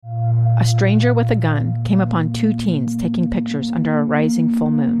a stranger with a gun came upon two teens taking pictures under a rising full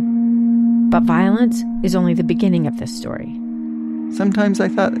moon. But violence is only the beginning of this story. Sometimes I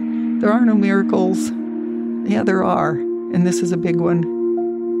thought, there are no miracles. Yeah, there are, and this is a big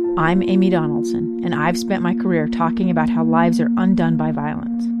one. I'm Amy Donaldson, and I've spent my career talking about how lives are undone by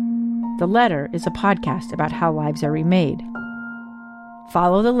violence. The Letter is a podcast about how lives are remade.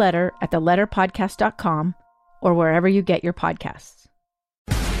 Follow The Letter at theletterpodcast.com or wherever you get your podcasts.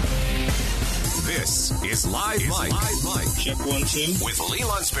 This is Live Mike. Check 1, 2. With Lee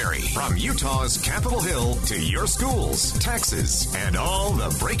Lunsberry. From Utah's Capitol Hill to your schools, taxes, and all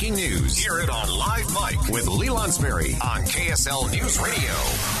the breaking news. Hear it on Live Mike with Lee Lunsberry on KSL News Radio.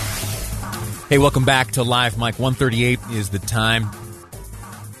 Hey, welcome back to Live Mike. 1:38 is the time.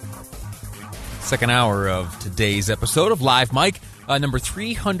 Second hour of today's episode of Live Mike, number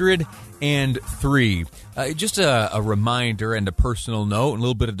 303. Just a reminder and a personal note, and a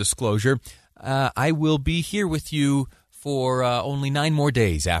little bit of disclosure. I will be here with you for only 9 more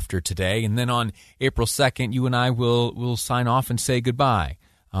days after today, and then on April 2nd, you and I will sign off and say goodbye.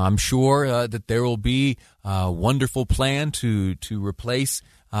 I'm sure that there will be a wonderful plan to replace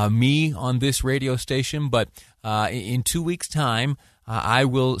me on this radio station, but in 2 weeks' time, I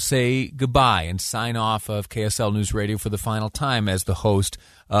will say goodbye and sign off of KSL News Radio for the final time as the host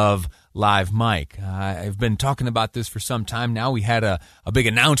of Live Mike. I've been talking about this for some time now. We had a big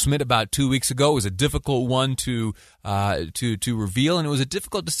announcement about 2 weeks ago. It was a difficult one to reveal, and it was a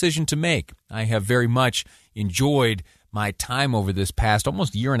difficult decision to make. I have very much enjoyed my time over this past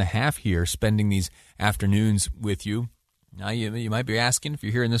almost year and a half here, spending these afternoons with you. Now, you might be asking, if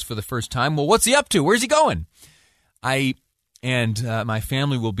you're hearing this for the first time, well, what's he up to? Where's he going? I and my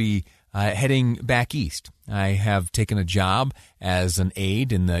family will be heading back east. I have taken a job as an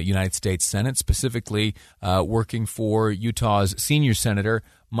aide in the United States Senate, specifically working for Utah's senior senator,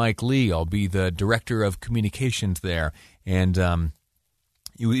 Mike Lee. I'll be the director of communications there. And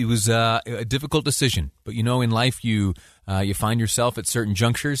it was a difficult decision. But, you know, in life you find yourself at certain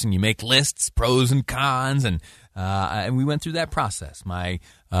junctures and you make lists, pros and cons, and we went through that process, my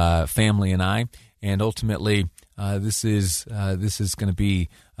family and I. And ultimately, this is going to be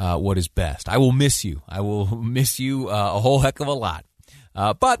what is best. I will miss you. I will miss you a whole heck of a lot.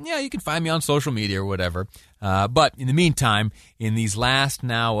 But, yeah, you can find me on social media or whatever. But in the meantime, in these last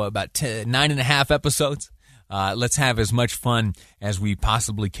now about 9.5 episodes, let's have as much fun as we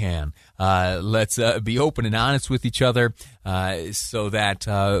possibly can. Let's be open and honest with each other so that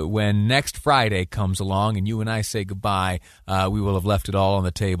when next Friday comes along and you and I say goodbye, we will have left it all on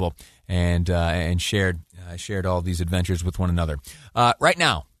the table and shared all these adventures with one another. Right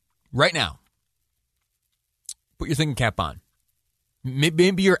now, put your thinking cap on.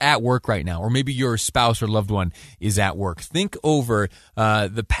 Maybe you're at work right now, or maybe your spouse or loved one is at work. Think over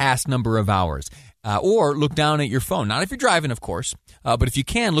the past number of hours. Or look down at your phone. Not if you're driving, of course, but if you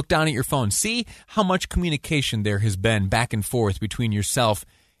can, look down at your phone. See how much communication there has been back and forth between yourself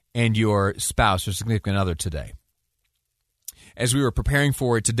and your spouse or significant other today. As we were preparing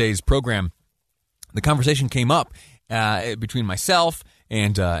for today's program, the conversation came up between myself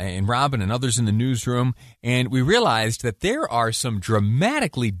and Robin and others in the newsroom, and we realized that there are some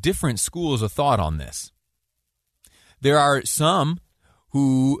dramatically different schools of thought on this. There are some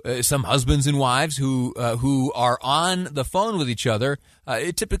husbands and wives who are on the phone with each other,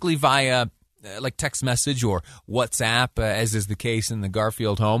 typically via like text message or WhatsApp, as is the case in the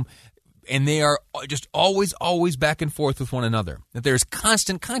Garfield home, and they are just always back and forth with one another. That there's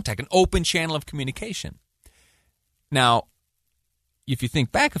constant contact, an open channel of communication. Now, if you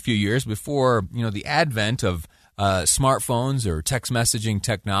think back a few years before, the advent of smartphones or text messaging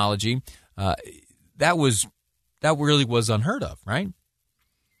technology, that really was unheard of, right?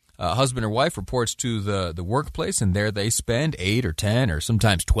 Husband or wife reports to the workplace, and there they spend 8 or 10 or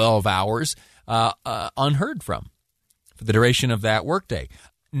sometimes 12 hours unheard from for the duration of that workday.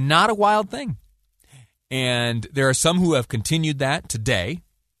 Not a wild thing. And there are some who have continued that today.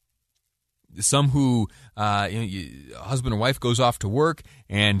 Some who, husband or wife goes off to work,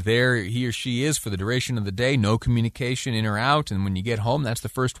 and there he or she is for the duration of the day, no communication in or out, and when you get home, that's the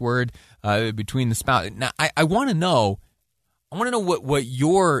first word between the spouse. Now, I want to know what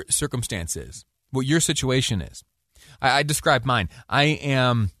your circumstance is, what your situation is. I described mine. I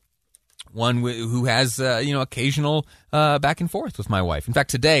am one who has, occasional back and forth with my wife. In fact,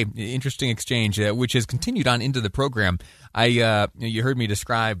 today, interesting exchange, which has continued on into the program. You heard me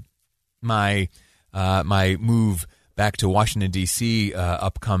describe my move back to Washington, D.C.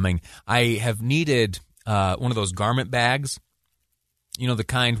 Upcoming. I have needed one of those garment bags You know, the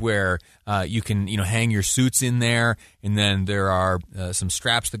kind where you can, hang your suits in there, and then there are some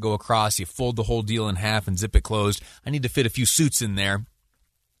straps that go across. You fold the whole deal in half and zip it closed. I need to fit a few suits in there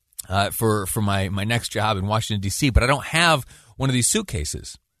for my next job in Washington, D.C., but I don't have one of these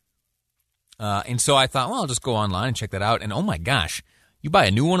suitcases. And so I thought, well, I'll just go online and check that out. And oh my gosh, you buy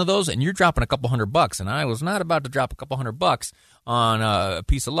a new one of those and you're dropping a couple $100. And I was not about to drop a couple $100 on a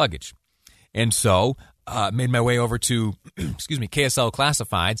piece of luggage. And so made my way over to, KSL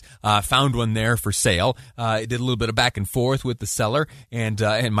Classifieds, found one there for sale. I did a little bit of back and forth with the seller, and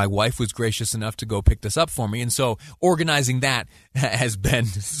my wife was gracious enough to go pick this up for me. And so organizing that has been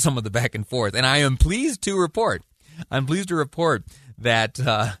some of the back and forth. And I am pleased to report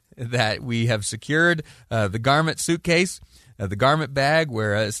that we have secured the garment suitcase, the garment bag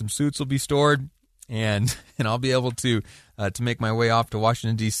where some suits will be stored, and I'll be able to make my way off to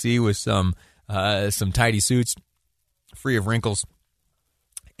Washington, D.C. with some tidy suits, free of wrinkles.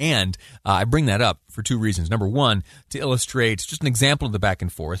 And I bring that up for two reasons. Number one, to illustrate just an example of the back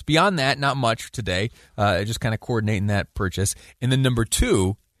and forth. Beyond that, not much today, just kind of coordinating that purchase. And then number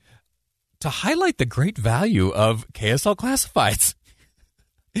two, to highlight the great value of KSL Classifieds.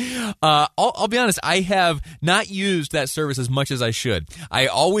 I'll be honest, I have not used that service as much as I should. I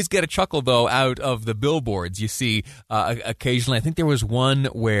always get a chuckle, though, out of the billboards you see occasionally. I think there was one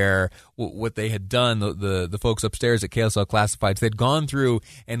where what they had done, the folks upstairs at KSL Classifieds, they'd gone through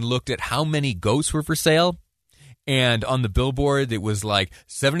and looked at how many goats were for sale. And on the billboard, it was like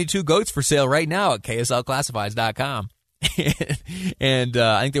 72 goats for sale right now at KSLClassifieds.com. And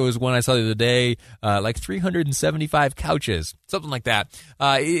I think there was one I saw the other day, like 375 couches, something like that.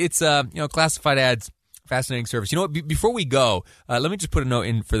 It's classified ads, fascinating service. You know what? Before we go, let me just put a note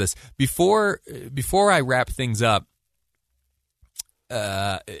in for this. Before I wrap things up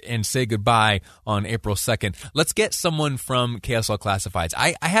and say goodbye on April 2nd, let's get someone from KSL Classifieds.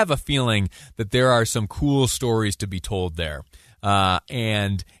 I have a feeling that there are some cool stories to be told there.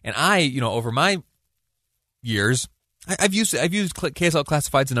 And I, over my years, I've used KSL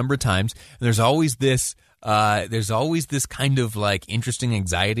Classifieds a number of times, and there's always this kind of like interesting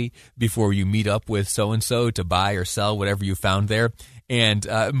anxiety before you meet up with so-and-so to buy or sell whatever you found there. And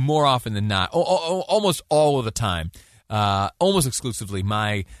more often than not, almost all of the time, almost exclusively,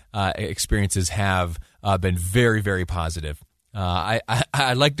 my experiences have been very, very positive. I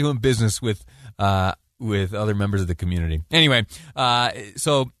like doing business with other members of the community. Anyway,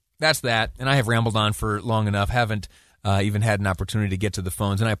 so that's that, and I have rambled on for long enough. Haven't even had an opportunity to get to the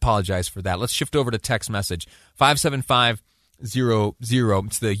phones, and I apologize for that. Let's shift over to text message. 57500.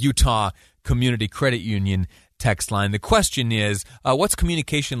 It's the Utah Community Credit Union text line. The question is, what's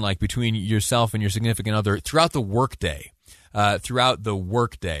communication like between yourself and your significant other throughout the workday? I'd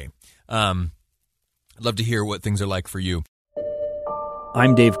love to hear what things are like for you.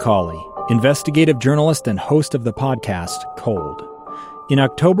 I'm Dave Cawley, investigative journalist and host of the podcast Cold. In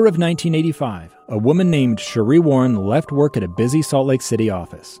October of 1985, a woman named Cherie Warren left work at a busy Salt Lake City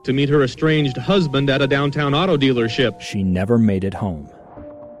office to meet her estranged husband at a downtown auto dealership. She never made it home.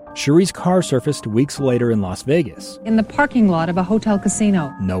 Cherie's car surfaced weeks later in Las Vegas, in the parking lot of a hotel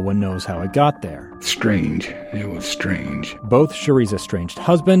casino. No one knows how it got there. Strange. It was strange. Both Cherie's estranged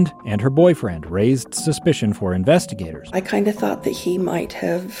husband and her boyfriend raised suspicion for investigators. I kind of thought that he might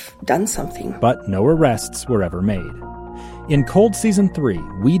have done something. But no arrests were ever made. In Cold Season 3,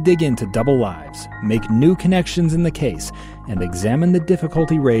 we dig into double lives, make new connections in the case, and examine the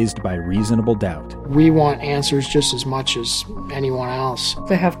difficulty raised by reasonable doubt. We want answers just as much as anyone else.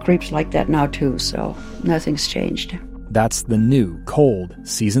 They have creeps like that now too, so nothing's changed. That's the new Cold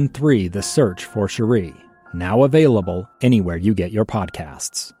Season 3, The Search for Cherie. Now available anywhere you get your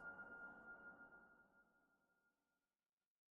podcasts.